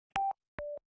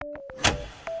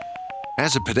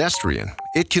As a pedestrian,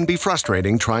 it can be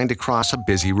frustrating trying to cross a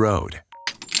busy road.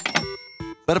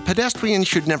 But a pedestrian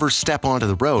should never step onto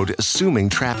the road assuming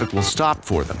traffic will stop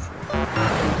for them.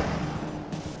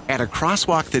 At a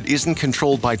crosswalk that isn't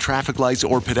controlled by traffic lights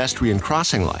or pedestrian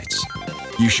crossing lights,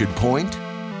 you should point,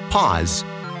 pause,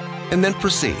 and then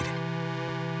proceed.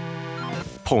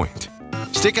 Point.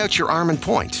 Stick out your arm and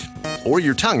point, or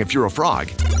your tongue if you're a frog,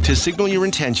 to signal your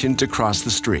intention to cross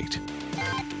the street.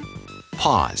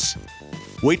 Pause.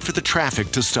 Wait for the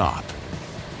traffic to stop.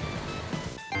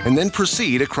 And then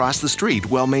proceed across the street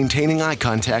while maintaining eye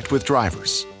contact with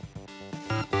drivers.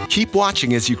 Keep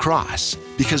watching as you cross,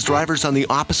 because drivers on the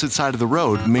opposite side of the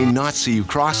road may not see you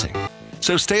crossing.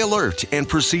 So stay alert and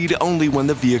proceed only when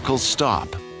the vehicles stop.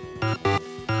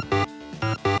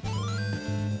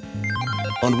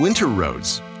 On winter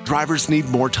roads, drivers need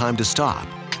more time to stop.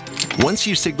 Once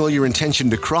you signal your intention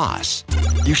to cross,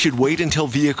 you should wait until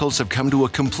vehicles have come to a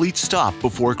complete stop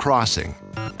before crossing.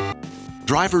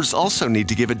 Drivers also need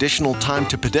to give additional time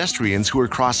to pedestrians who are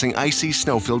crossing icy,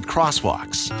 snow-filled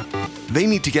crosswalks. They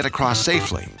need to get across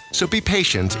safely, so be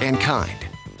patient and kind.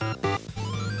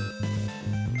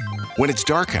 When it's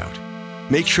dark out,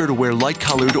 make sure to wear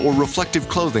light-colored or reflective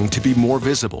clothing to be more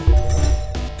visible.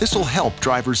 This will help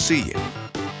drivers see you.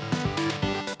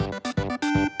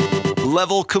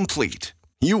 Level complete.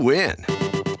 You win.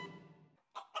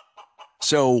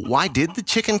 So why did the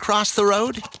chicken cross the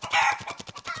road?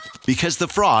 Because the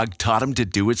frog taught him to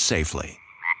do it safely.